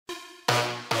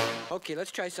Okay,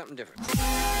 let's try something different.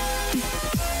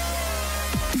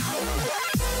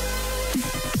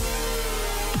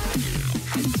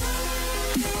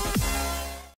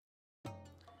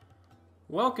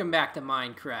 Welcome back to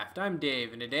Minecraft. I'm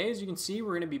Dave, and today, as you can see, we're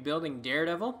going to be building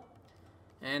Daredevil.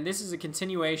 And this is a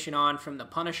continuation on from the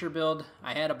Punisher build.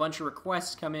 I had a bunch of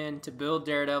requests come in to build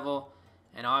Daredevil,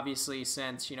 and obviously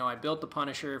since, I built the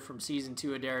Punisher from Season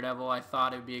 2 of Daredevil, I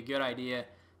thought it would be a good idea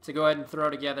to go ahead and throw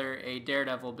together a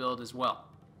Daredevil build as well.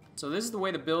 So this is the way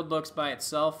the build looks by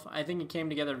itself. I think it came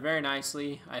together very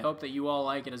nicely. I hope that you all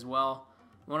like it as well.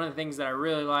 One of the things that I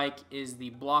really like is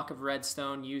the block of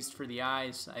redstone used for the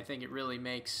eyes. I think it really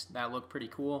makes that look pretty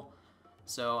cool.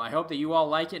 So I hope that you all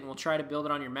like it, and we'll try to build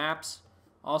it on your maps.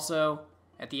 Also,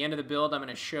 at the end of the build, I'm going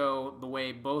to show the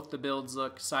way both the builds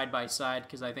look side by side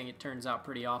because I think it turns out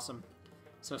pretty awesome.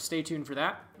 So stay tuned for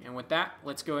that. And with that,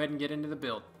 let's go ahead and get into the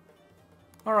build.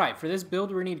 Alright, for this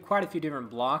build we need quite a few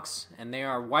different blocks, and they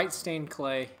are white stained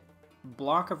clay,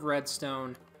 block of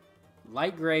redstone,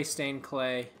 light gray stained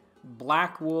clay,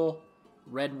 black wool,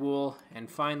 red wool, and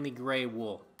finally gray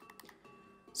wool.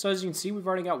 So as you can see, we've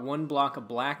already got one block of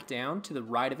black down. To the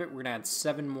right of it, we're going to add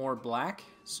 7 more black.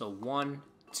 So 1,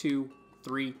 2,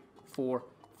 3, 4,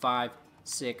 5,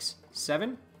 6,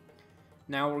 7.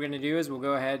 Now what we're going to do is we'll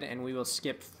go ahead and we will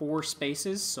skip 4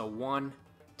 spaces. So 1,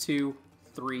 2,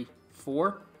 3,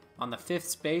 4. On the 5th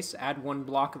space, add 1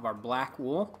 block of our black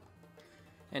wool.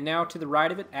 And now to the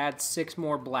right of it, add 6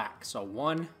 more black. So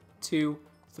 1, 2,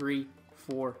 3,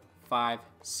 4, 5,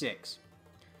 6.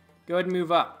 Go ahead and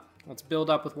move up. Let's build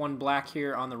up with 1 black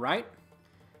here on the right.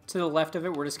 To the left of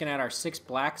it, we're just going to add our 6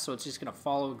 black, so it's just going to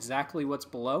follow exactly what's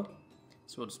below.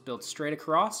 So we'll just build straight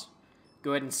across.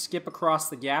 Go ahead and skip across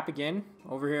the gap again.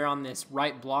 Over here on this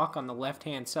right block, on the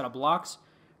left-hand set of blocks,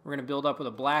 we're going to build up with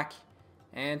a black.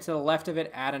 And to the left of it,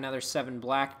 add another 7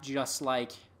 black, just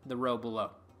like the row below.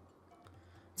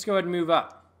 Let's go ahead and move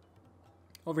up.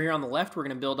 Over here on the left, we're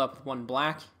going to build up with 1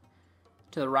 black.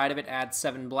 To the right of it, add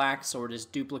 7 black, so we're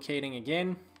just duplicating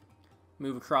again.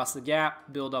 Move across the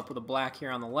gap, build up with a black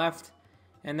here on the left,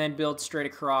 and then build straight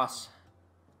across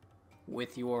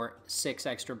with your 6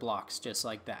 extra blocks, just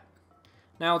like that.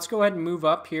 Now let's go ahead and move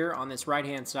up here on this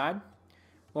right-hand side.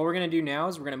 What we're going to do now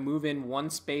is we're going to move in 1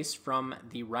 space from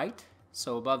the right.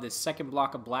 So above this 2nd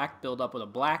block of black, build up with a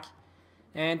black.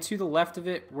 And to the left of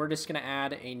it, we're just going to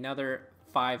add another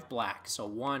 5 black. So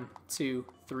 1, 2,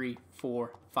 3,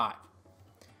 4, 5.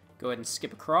 Go ahead and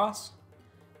skip across.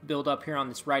 Build up here on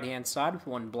this right-hand side with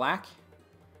 1 black.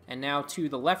 And now to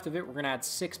the left of it, we're going to add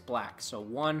 6 black. So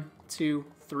 1, 2,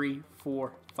 3,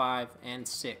 4, 5, and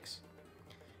 6.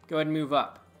 Go ahead and move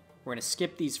up. We're going to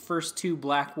skip these first 2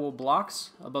 black wool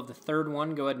blocks. Above the 3rd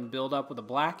one, go ahead and build up with a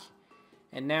black.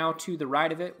 And now to the right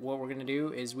of it, what we're going to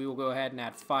do is we will go ahead and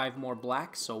add 5 more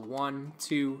blacks. So 1,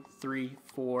 2, 3,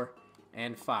 4,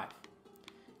 and 5.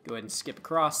 Go ahead and skip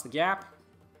across the gap.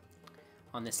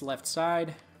 On this left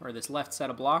side, or this left set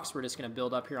of blocks, we're just going to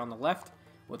build up here on the left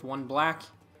with 1 black,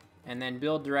 and then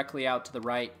build directly out to the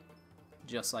right,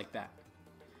 just like that.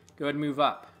 Go ahead and move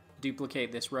up.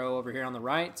 Duplicate this row over here on the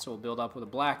right, so we'll build up with a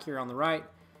black here on the right,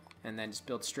 and then just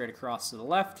build straight across to the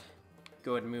left.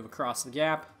 Go ahead and move across the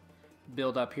gap.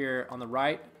 Build up here on the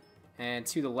right, and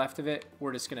to the left of it,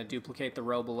 we're just going to duplicate the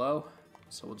row below.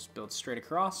 So we'll just build straight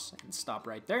across and stop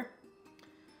right there.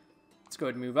 Let's go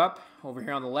ahead and move up. Over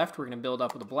here on the left, we're going to build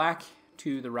up with a black.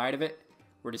 To the right of it,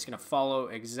 we're just going to follow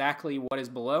exactly what is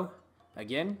below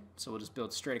again. So we'll just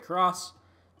build straight across,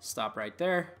 stop right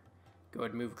there. Go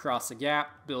ahead and move across the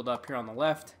gap, build up here on the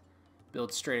left,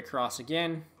 build straight across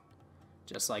again,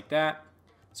 just like that.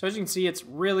 So as you can see, it's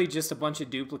really just a bunch of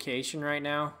duplication right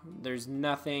now. There's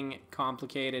nothing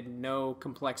complicated, no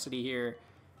complexity here.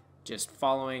 Just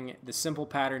following the simple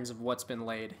patterns of what's been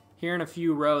laid. Here in a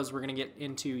few rows, we're going to get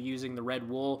into using the red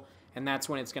wool, and that's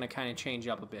when it's going to kind of change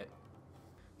up a bit.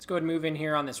 Let's go ahead and move in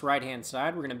here on this right-hand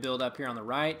side. We're going to build up here on the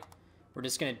right. We're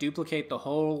just going to duplicate the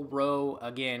whole row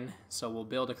again. So we'll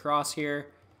build across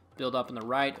here, build up on the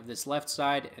right of this left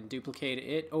side, and duplicate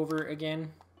it over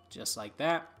again, just like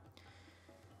that.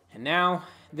 And now,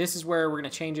 this is where we're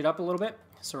going to change it up a little bit.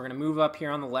 So we're going to move up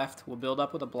here on the left. We'll build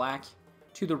up with a black.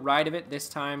 To the right of it, this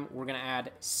time, we're going to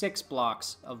add 6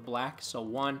 blocks of black. So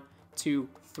 1, 2,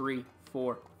 3,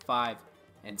 4, 5,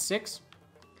 and 6.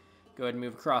 Go ahead and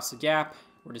move across the gap.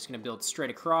 We're just going to build straight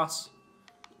across,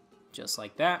 just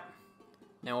like that.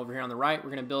 Now over here on the right,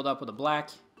 we're going to build up with a black.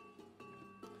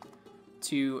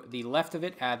 To the left of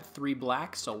it, add 3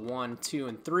 black. So 1, 2,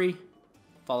 and 3,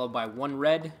 followed by 1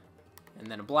 red, and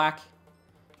then a black.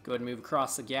 Go ahead and move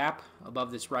across the gap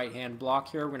above this right-hand block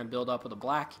here. We're going to build up with a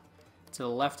black. To the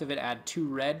left of it, add 2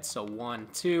 red, so 1,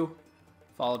 2.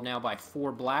 Followed now by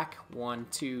 4 black, 1,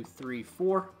 2, 3,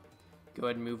 4. Go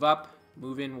ahead and move up.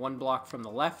 Move in 1 block from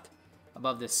the left.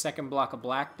 Above this second block of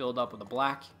black, build up with a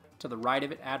black. To the right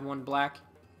of it, add 1 black.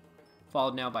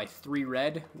 Followed now by 3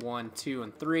 red, 1, 2,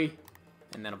 and 3.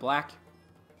 And then a black.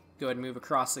 Go ahead and move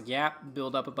across the gap.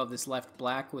 Build up above this left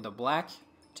black with a black.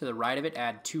 To the right of it,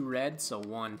 add 2 red, so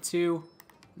 1, 2.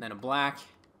 And then a black,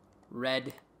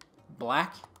 red,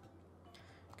 black.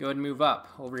 Go ahead and move up.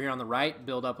 Over here on the right,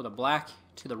 build up with a black.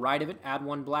 To the right of it, add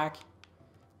 1 black.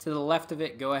 To the left of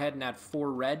it, go ahead and add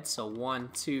 4 red, so 1,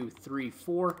 2, 3,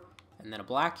 4, and then a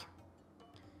black.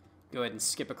 Go ahead and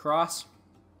skip across.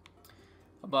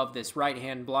 Above this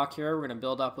right-hand block here, we're going to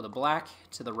build up with a black.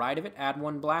 To the right of it, add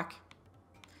 1 black.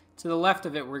 To the left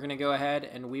of it, we're going to go ahead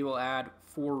and we will add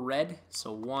 4 red,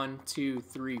 so 1, 2,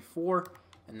 3, 4,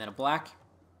 and then a black.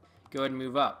 Go ahead and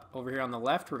move up. Over here on the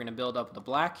left, we're going to build up with a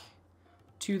black.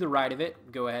 To the right of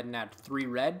it, go ahead and add 3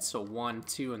 red, so 1,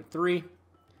 2, and 3.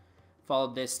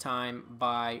 Followed this time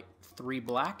by 3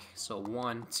 black, so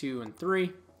 1, 2, and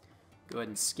 3. Go ahead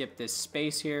and skip this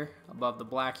space here. Above the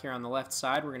black here on the left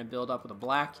side, we're going to build up with a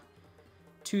black.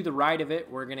 To the right of it,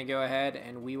 we're going to go ahead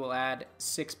and we will add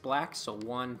 6 black, so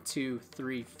 1, 2,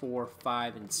 3, 4,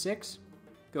 5, and 6.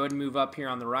 Go ahead and move up here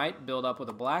on the right, build up with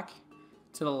a black.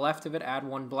 To the left of it, add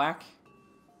 1 black.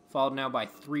 Followed now by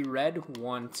 3 red,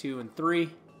 1, 2, and 3.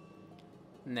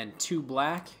 And then 2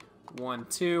 black, 1,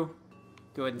 2.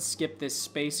 Go ahead and skip this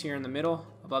space here in the middle.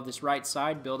 Above this right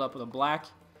side, build up with a black.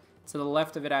 To the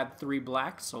left of it, add 3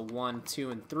 black, so 1, 2,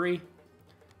 and 3.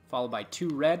 Followed by 2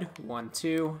 red, 1,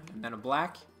 2, and then a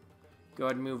black. Go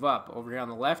ahead and move up. Over here on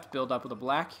the left, build up with a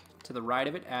black. To the right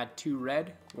of it, add 2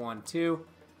 red, 1, 2.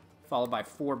 Followed by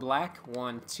 4 black,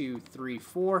 1, 2, 3,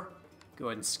 4. Go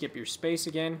ahead and skip your space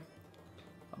again.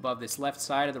 Above this left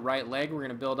side of the right leg, we're going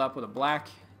to build up with a black.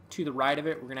 To the right of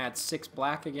it, we're going to add 6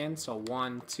 black again, so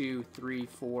 1, 2, 3,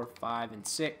 4, 5, and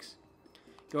 6.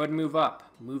 Go ahead and move up.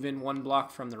 Move in 1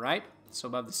 block from the right. So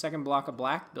above the second block of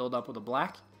black, build up with a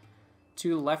black. To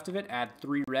the left of it, add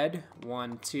 3 red,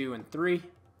 1, 2, and 3.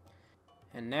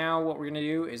 And now what we're going to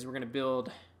do is we're going to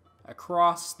build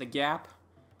across the gap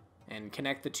and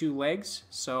connect the 2 legs.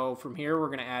 So from here, we're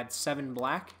going to add 7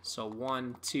 black. So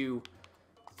 1, 2,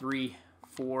 3,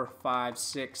 4, 5,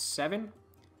 6, 7.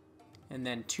 And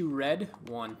then 2 red,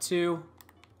 1, 2,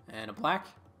 and a black.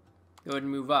 Go ahead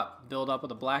and move up. Build up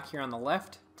with a black here on the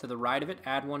left. To the right of it,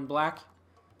 add 1 black,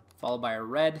 followed by a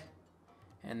red,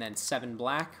 and then 7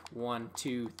 black. 1,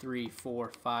 2, 3,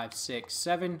 4, 5, 6,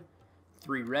 7.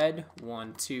 3 red,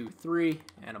 1, 2, 3,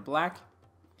 and a black.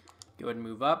 Go ahead and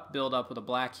move up. Build up with a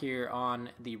black here on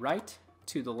the right.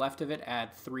 To the left of it,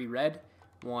 add 3 red,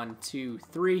 1, 2,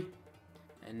 3.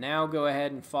 And now go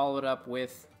ahead and follow it up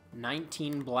with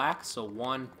 19 black, so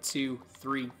 1, 2,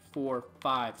 3, 4,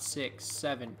 5, 6,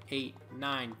 7, 8,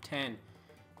 9, 10,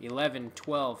 11,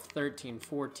 12, 13,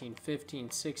 14,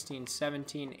 15, 16,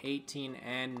 17, 18,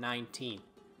 and 19.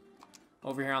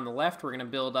 Over here on the left, we're going to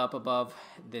build up above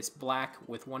this black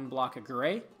with 1 block of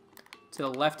gray. To the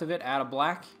left of it, add a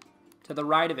black. To the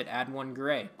right of it, add 1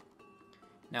 gray.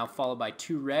 Now followed by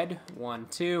 2 red, 1,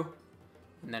 2,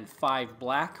 and then 5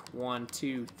 black, 1,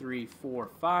 2, 3, 4,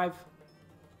 5.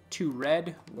 2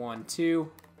 red, 1,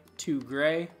 2, 2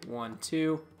 gray, 1,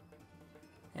 2,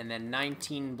 and then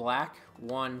 19 black,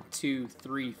 1, 2,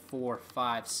 3, 4,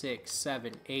 5, 6,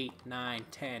 7, 8, 9,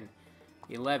 10,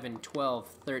 11, 12,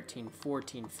 13,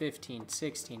 14, 15,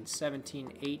 16,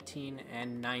 17, 18,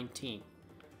 and 19.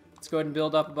 Let's go ahead and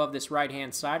build up above this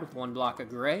right-hand side with 1 block of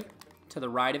gray. To the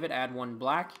right of it, add 1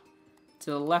 black.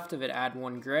 To the left of it, add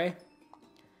 1 gray.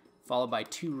 Followed by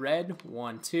 2 red,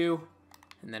 1, 2,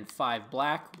 and then 5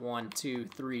 black, 1, 2,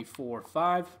 3, 4,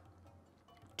 5.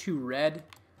 2 red,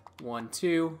 1,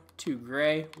 2, 2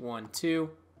 gray, 1, 2,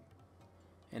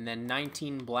 and then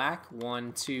 19 black,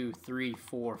 1, 2, 3,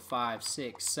 4, 5,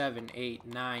 6, 7, 8,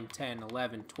 9, 10,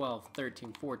 11, 12,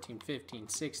 13, 14, 15,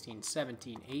 16,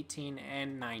 17, 18,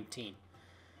 and 19.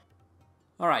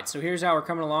 Alright, so here's how we're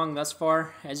coming along thus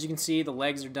far. As you can see, the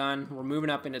legs are done. We're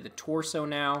moving up into the torso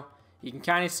now. You can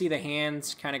kind of see the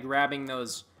hands kind of grabbing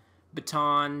those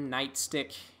baton,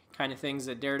 nightstick kind of things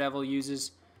that Daredevil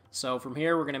uses. So from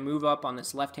here, we're going to move up on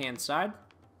this left-hand side.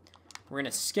 We're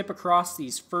going to skip across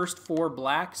these first 4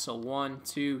 black, so 1,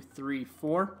 2, 3,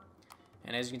 4.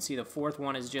 And as you can see, the 4th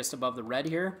one is just above the red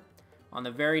here. On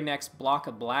the very next block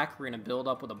of black, we're going to build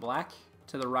up with a black.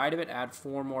 To the right of it, add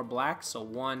 4 more blacks, so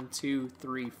 1, 2,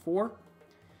 3, 4.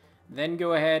 Then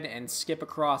go ahead and skip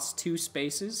across 2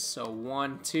 spaces, so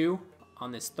 1, 2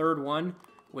 on this 3rd one,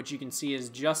 which you can see is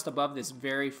just above this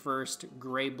very first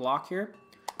gray block here.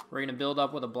 we're going to build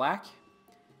up with a black.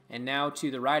 And now to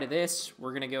the right of this,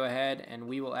 we're going to go ahead and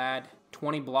we will add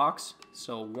 20 blocks.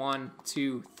 So 1,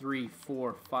 2, 3,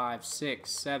 4, 5,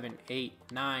 6, 7, 8,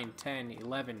 9, 10,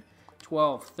 11,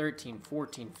 12, 13,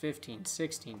 14, 15,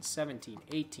 16, 17,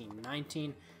 18,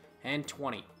 19, and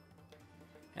 20.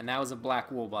 And that was a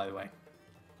black wool, by the way.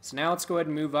 So now let's go ahead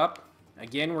and move up.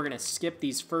 Again, we're going to skip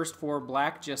these first 4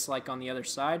 black just like on the other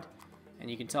side. And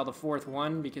you can tell the 4th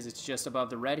one because it's just above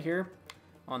the red here.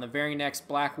 On the very next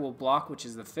black wool block, which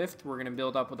is the 5th, we're going to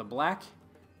build up with a black.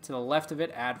 To the left of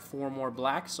it, add 4 more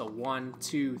black, so 1,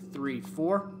 2, 3,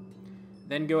 4.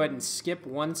 Then go ahead and skip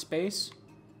 1 space.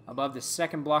 Above the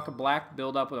second block of black,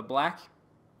 build up with a black.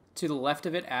 To the left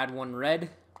of it, add 1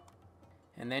 red.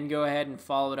 And then go ahead and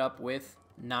follow it up with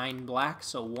 9 black,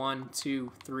 so 1,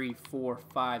 2, 3, 4,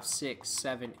 5, 6,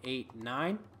 7, 8,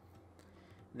 9.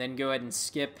 Then go ahead and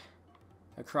skip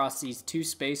across these 2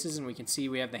 spaces, and we can see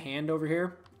we have the hand over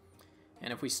here.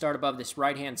 And if we start above this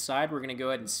right hand side, we're going to go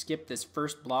ahead and skip this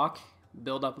first block,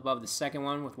 build up above the second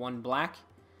one with 1 black,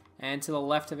 and to the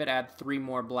left of it add 3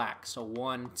 more black, so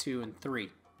 1, 2, and 3.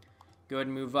 Go ahead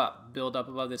and move up, build up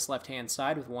above this left hand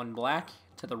side with 1 black,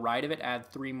 to the right of it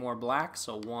add 3 more black,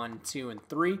 so 1, 2, and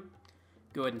 3.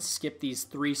 Go ahead and skip these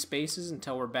 3 spaces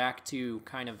until we're back to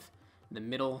kind of the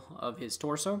middle of his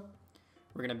torso.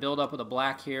 We're going to build up with a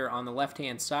black here on the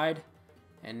left-hand side.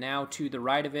 And now to the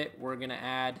right of it, we're going to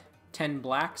add 10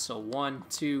 black. So 1,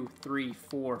 2, 3,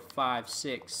 4, 5,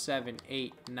 6, 7,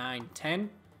 8, 9, 10.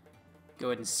 Go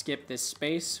ahead and skip this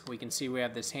space. We can see we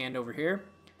have this hand over here.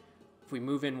 If we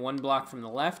move in 1 block from the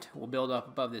left, we'll build up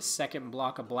above this second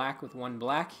block of black with 1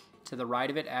 black. To the right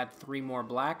of it, add 3 more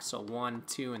black. So 1,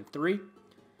 2, and 3.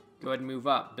 Go ahead and move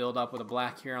up. Build up with a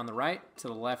black here on the right. To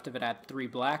the left of it, add 3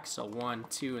 black. So 1,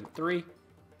 2, and 3.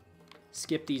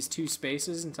 Skip these 2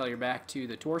 spaces until you're back to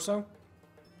the torso.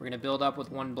 We're going to build up with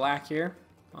 1 black here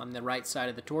on the right side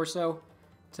of the torso.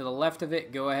 To the left of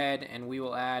it, go ahead and we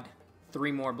will add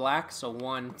 3 more black. So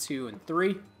 1, 2, and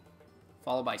 3.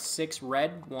 Followed by 6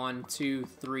 red. 1, 2,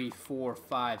 3, 4,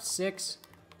 5, 6.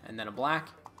 And then a black.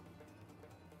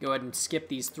 Go ahead and skip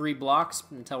these 3 blocks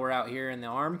until we're out here in the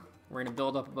arm. We're going to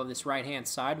build up above this right-hand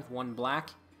side with 1 black.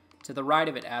 To the right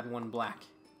of it, add 1 black.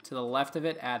 To the left of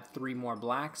it, add 3 more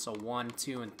black, so 1,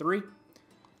 2, and 3.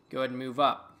 Go ahead and move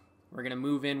up. We're going to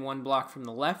move in 1 block from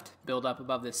the left, build up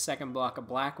above this second block of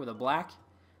black with a black.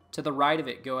 To the right of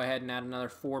it, go ahead and add another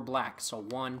 4 black, so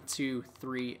 1, 2,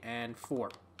 3, and 4.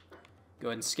 Go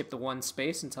ahead and skip the 1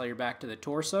 space until you're back to the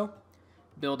torso.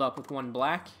 Build up with 1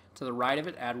 black. To the right of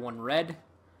it, add 1 red,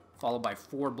 followed by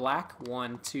 4 black,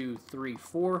 1, 2, 3,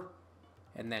 4.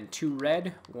 And then 2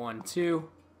 red, 1, 2.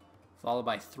 Followed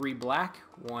by 3 black,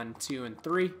 1, 2, and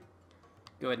 3.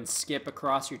 Go ahead and skip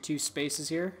across your 2 spaces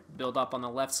here. Build up on the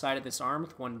left side of this arm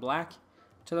with 1 black.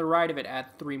 To the right of it,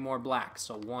 add 3 more black,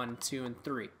 so 1, 2, and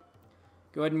 3.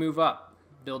 Go ahead and move up.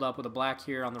 Build up with a black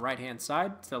here on the right-hand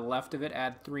side. To the left of it,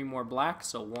 add 3 more black,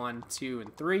 so 1, 2,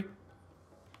 and 3.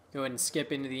 Go ahead and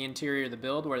skip into the interior of the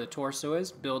build where the torso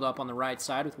is. Build up on the right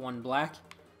side with 1 black.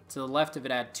 To the left of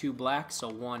it, add 2 black, so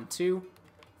 1, 2.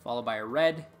 Followed by a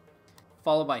red.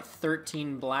 Followed by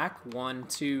 13 black. 1,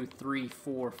 2, 3,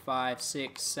 4, 5,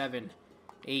 6, 7,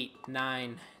 8,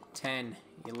 9, 10,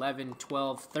 11,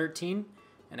 12, 13.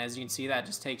 And as you can see, that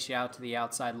just takes you out to the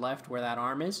outside left where that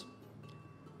arm is.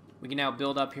 We can now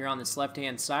build up here on this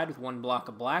left-hand side with 1 block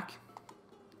of black.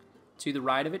 To the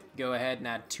right of it, go ahead and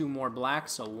add 2 more black,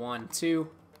 so 1, 2.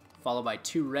 Followed by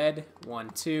 2 red,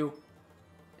 1, 2.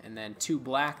 And then 2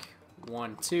 black,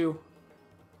 1, 2.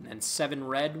 And then 7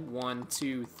 red, 1,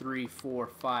 2, 3, 4,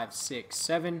 5, 6,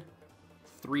 7.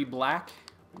 3 black,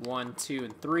 1, 2,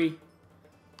 and 3.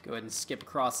 Go ahead and skip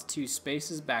across the 2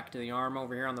 spaces back to the arm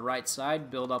over here on the right side.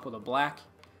 Build up with a black.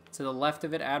 To the left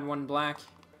of it, add 1 black.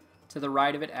 To the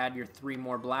right of it, add your 3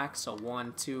 more blacks, so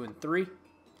 1, 2, and 3.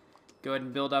 Go ahead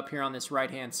and build up here on this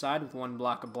right-hand side with 1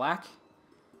 block of black.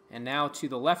 And now to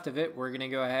the left of it, we're going to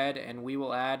go ahead and we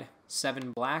will add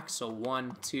 7 blacks, so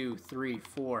 1, 2, 3,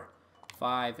 4,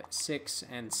 5, 6,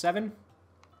 and 7.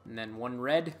 And then 1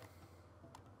 red.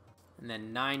 And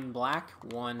then 9 black.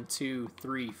 1, 2,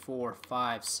 3, 4,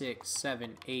 5, 6,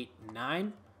 7, 8,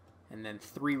 9. And then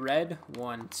 3 red.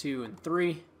 1, 2, and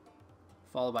 3.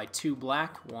 Followed by 2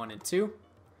 black. 1 and 2.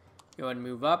 Go ahead and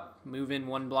move up. Move in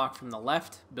 1 block from the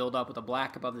left. Build up with a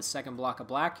black above the second block of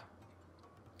black.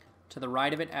 To the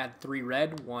right of it, add 3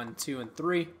 red. 1, 2, and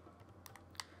 3.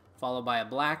 Followed by a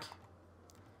black.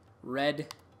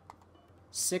 Red.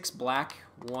 6 black.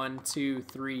 1, 2,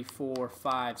 3, 4,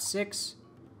 5, 6.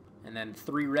 And then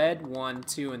 3 red. 1,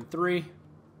 2, and 3.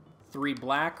 3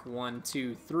 black. 1,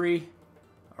 2, 3.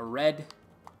 A red.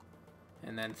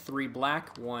 and then 3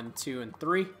 black, 1, 2, and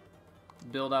 3.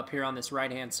 Build up here on this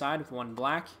right-hand side with 1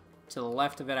 black. To the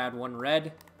left of it, add 1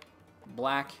 red,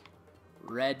 black,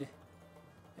 red,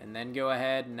 and then go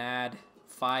ahead and add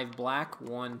 5 black,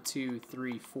 1, 2,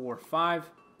 3, 4, 5,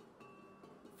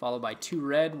 followed by 2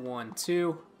 red, 1,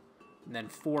 2, and then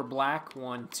 4 black,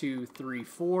 1, 2, 3,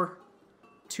 4,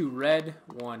 2 red,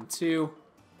 1, 2,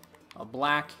 a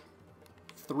black,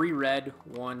 3 red,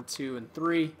 1, 2, and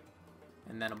 3,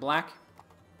 and then a black.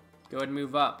 Go ahead and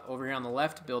move up. Over here on the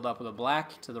left, build up with a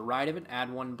black. To the right of it, add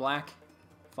 1 black,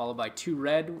 followed by 2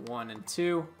 red, 1, and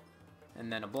 2,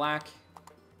 and then a black,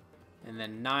 and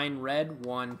then 9 red,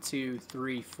 1, 2,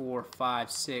 3, 4,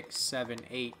 5, 6, 7,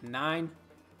 8, 9,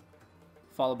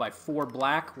 followed by 4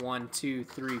 black, 1, 2,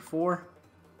 3, 4.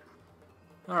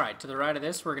 Alright, to the right of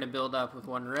this, we're going to build up with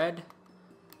 1 red,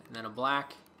 and then a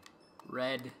black,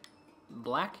 red,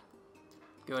 black.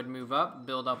 Go ahead and move up,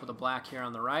 build up with a black here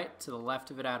on the right. To the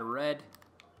left of it, add a red,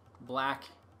 black,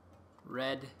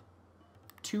 red,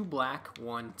 2 black,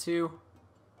 1, 2,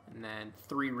 and then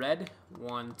 3 red,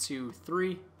 1, 2,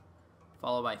 3,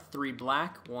 followed by 3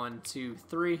 black, 1, 2,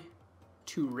 3,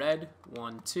 2 red,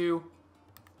 1, 2,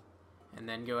 and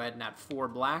then go ahead and add 4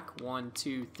 black, 1,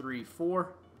 2, 3,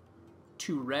 4,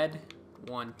 2 red,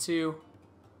 1, 2,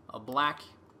 a black.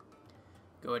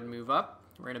 Go ahead and move up.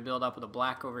 We're going to build up with a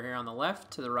black over here on the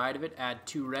left. To the right of it, add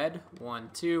 2 red,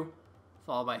 1, 2,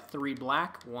 followed by 3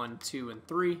 black, 1, 2, and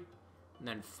 3, and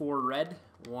then 4 red,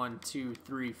 1, 2,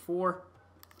 3, 4,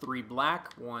 3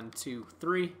 black, 1, 2,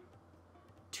 3,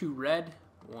 2 red,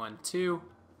 1, 2,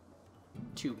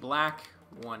 2 black,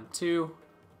 1, 2,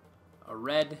 a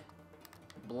red,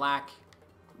 black,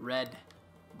 red,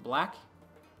 black.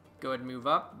 Go ahead and move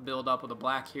up, build up with a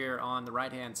black here on the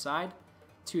right hand side.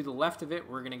 To the left of it,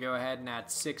 we're going to go ahead and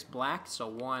add 6 black, so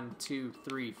 1, 2,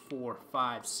 3, 4,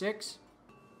 5, 6.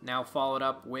 Now followed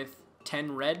up with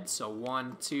 10 red, so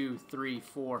 1, 2, 3,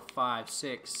 4, 5,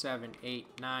 6, 7, 8,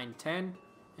 9, 10.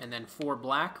 And then 4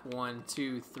 black, 1,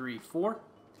 2, 3, 4.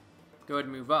 Go ahead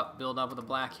and move up, build up with a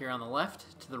black here on the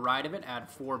left. To the right of it, add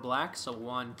 4 black, so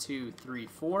 1, 2, 3,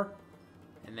 4.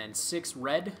 And then 6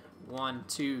 red, 1,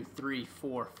 2, 3,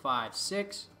 4, 5,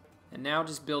 6. And now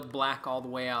just build black all the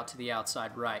way out to the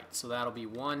outside right. So that'll be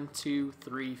 1, 2,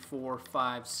 3, 4,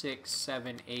 5, 6,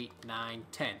 7, 8, 9,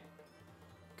 10.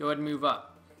 Go ahead and move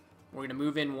up. We're going to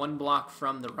move in 1 block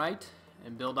from the right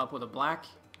and build up with a black.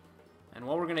 And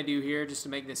what we're going to do here, just to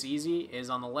make this easy, is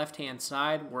on the left-hand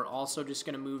side, we're also just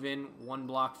going to move in 1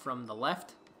 block from the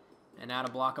left and add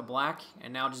a block of black.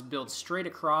 And now just build straight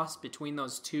across between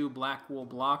those 2 black wool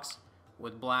blocks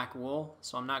with black wool.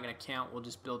 So I'm not going to count, we'll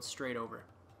just build straight over.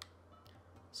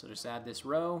 So just add this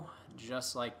row,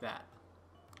 just like that.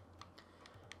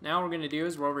 Now what we're going to do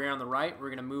is we're over here on the right, we're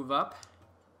going to move up.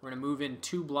 We're going to move in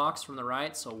 2 blocks from the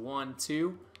right, so 1,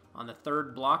 2. On the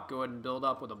 3rd block, go ahead and build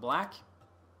up with a black.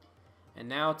 And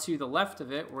now to the left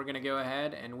of it, we're going to go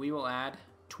ahead and we will add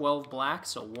 12 black,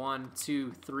 so 1,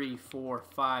 2, 3, 4,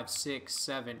 5, 6,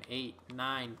 7, 8,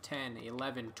 9, 10,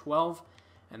 11, 12.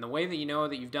 And the way that you know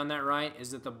that you've done that right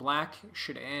is that the black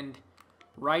should end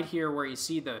right here where you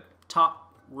see the top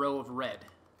row of red.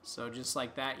 So just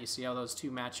like that, you see how those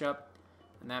 2 match up,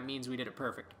 and that means we did it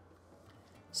perfect.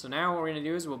 So now what we're going to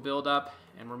do is we'll build up,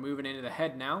 and we're moving into the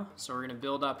head now. So we're going to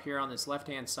build up here on this left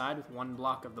hand side with 1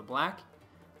 block of the black.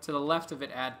 To the left of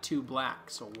it, add 2 black,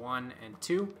 so 1 and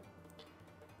 2.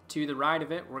 To the right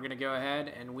of it, we're going to go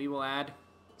ahead and we will add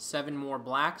 7 more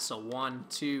black, so 1,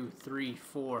 2, 3,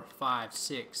 4, 5,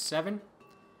 6, 7.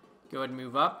 Go ahead and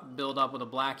move up, build up with a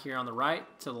black here on the right.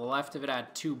 To the left of it,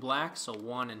 add 2 black, so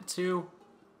 1 and 2.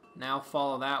 Now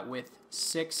follow that with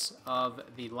 6 of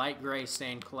the light gray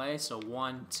stained clay, so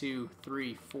 1, 2,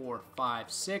 3, 4,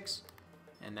 5, 6,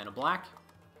 and then a black.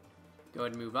 Go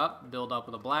ahead and move up, build up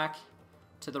with a black.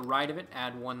 To the right of it,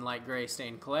 add 1 light gray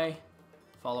stained clay,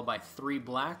 followed by 3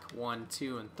 black, 1,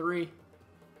 2, and 3.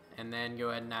 And then go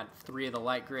ahead and add 3 of the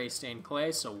light gray stained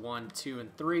clay, so 1, 2,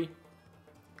 and 3.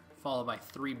 Followed by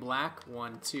 3 black,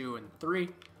 1, 2, and 3.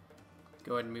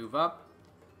 Go ahead and move up.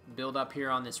 Build up here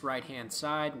on this right hand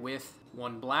side with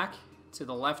 1 black. To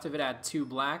the left of it, add 2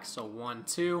 black, so 1,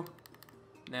 2.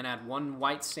 Then add 1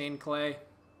 white stained clay,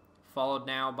 followed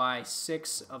now by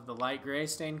 6 of the light gray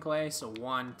stained clay, so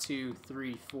 1, 2,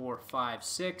 3, 4, 5,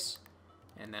 6,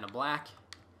 and then a black.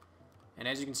 And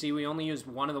as you can see, we only used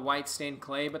 1 of the white stained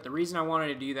clay, but the reason I wanted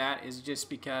to do that is just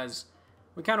because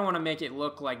we kind of want to make it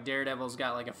look like Daredevil's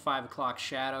got like a 5 o'clock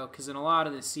shadow, because in a lot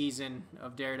of the season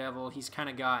of Daredevil, he's kind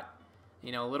of got,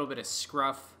 you know, a little bit of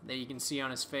scruff that you can see on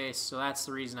his face, so that's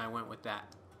the reason I went with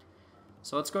that.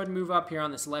 So let's go ahead and move up here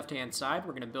on this left-hand side.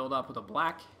 We're going to build up with a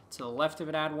black. To the left of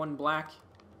it, add 1 black.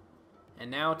 And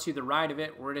now to the right of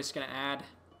it, we're just going to add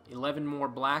 11 more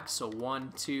black. So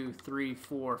 1, 2, 3,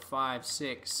 4, 5,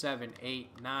 6, 7, 8,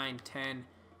 9, 10,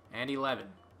 and 11.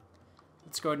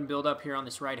 Let's go ahead and build up here on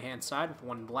this right-hand side with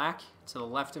 1 black. To the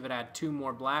left of it, add 2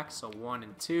 more black. So 1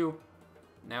 and 2.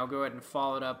 Now go ahead and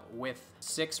follow it up with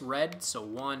 6 red. So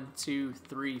 1, 2,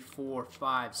 3, 4,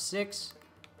 5, 6.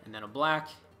 And then a black.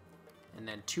 And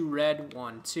then 2 red,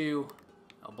 1, 2,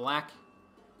 a black.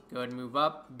 Go ahead and move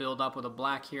up, build up with a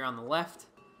black here on the left.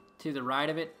 To the right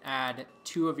of it, add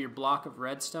 2 of your block of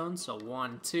redstone, so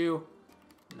 1, 2,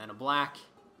 and then a black,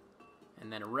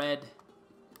 and then a red.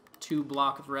 2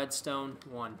 block of redstone,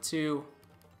 1, 2,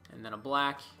 and then a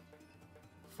black.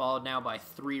 Followed now by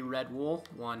 3 red wool,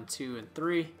 1, 2, and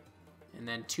 3, and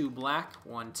then 2 black,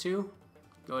 1, 2.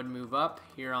 Go ahead and move up.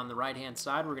 Here on the right-hand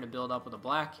side, we're going to build up with a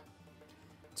black.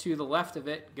 To the left of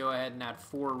it, go ahead and add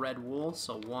 4 red wool,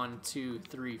 so 1, 2,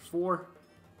 3, 4,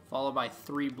 followed by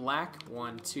 3 black,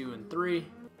 1, 2, and 3,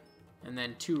 and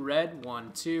then 2 red,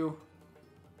 1, 2,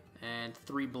 and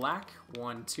 3 black,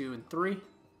 1, 2, and 3.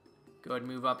 Go ahead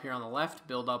and move up here on the left,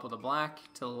 build up with a black.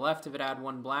 To the left of it, add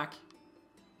 1 black.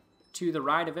 To the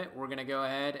right of it, we're going to go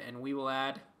ahead and we will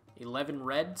add 11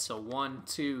 red, so 1,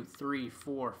 2, 3,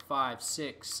 4, 5,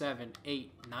 6, 7,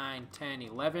 8, 9, 10,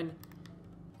 11,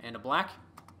 and a black.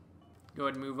 Go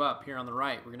ahead and move up here on the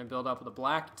right. We're going to build up with a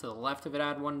black. To the left of it,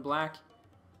 add 1 black.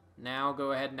 Now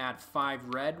go ahead and add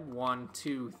 5 red. 1,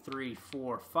 2, 3,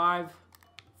 4, 5.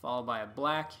 Followed by a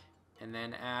black. And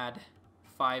then add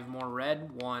 5 more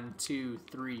red. 1, 2,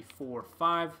 3, 4,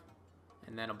 5.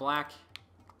 And then a black.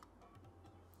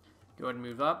 Go ahead and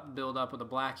move up. Build up with a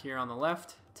black here on the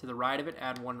left. To the right of it,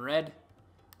 add 1 red.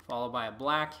 Followed by a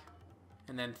black.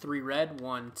 And then 3 red.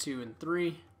 1, 2, and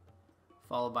 3.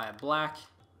 Followed by a black.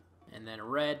 And then a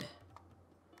red,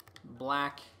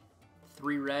 black,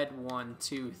 3 red, 1,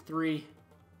 2, 3,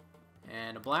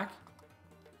 and a black.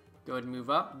 Go ahead and move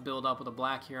up, build up with a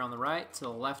black here on the right. To the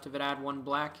left of it, add 1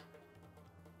 black.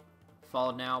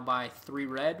 Followed now by 3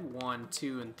 red, 1,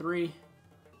 2, and 3.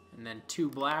 And then 2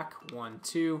 black, 1,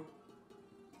 2,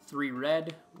 3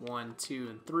 red, 1, 2,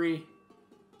 and 3.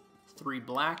 3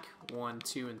 black, 1,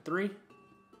 2, and 3.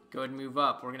 Go ahead and move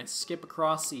up. We're going to skip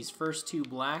across these first 2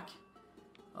 black.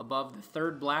 Above the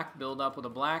 3rd black, build up with a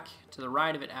black. To the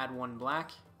right of it, add 1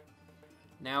 black.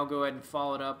 Now go ahead and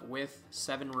follow it up with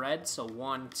 7 red. So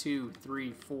 1, 2,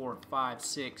 3, 4, 5,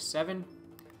 6, 7.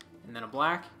 And then a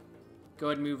black. Go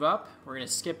ahead and move up. We're going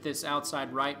to skip this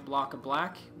outside right block of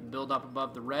black. Build up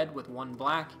above the red with 1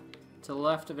 black. To the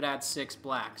left of it, add 6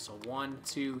 black. So 1,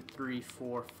 2, 3,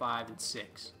 4, 5, and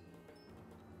 6.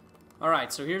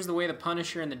 Alright, so here's the way the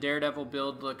Punisher and the Daredevil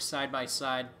build look side by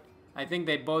side. I think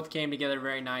they both came together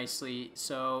very nicely,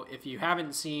 so if you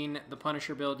haven't seen the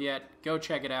Punisher build yet, go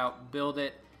check it out, build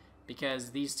it,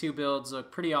 because these 2 builds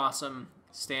look pretty awesome,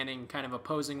 standing kind of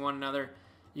opposing one another.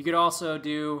 You could also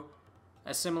do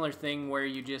a similar thing where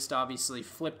you just obviously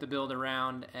flip the build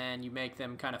around and you make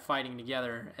them kind of fighting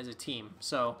together as a team.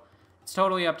 So it's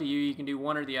totally up to you. You can do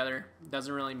one or the other. It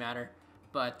doesn't really matter.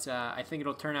 But I think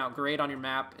it'll turn out great on your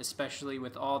map, especially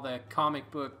with all the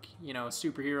comic book,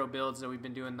 superhero builds that we've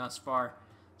been doing thus far.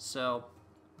 So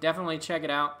definitely check it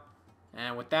out.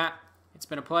 And with that, it's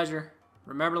been a pleasure.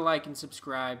 Remember to like and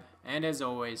subscribe. And as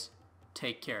always,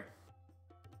 take care.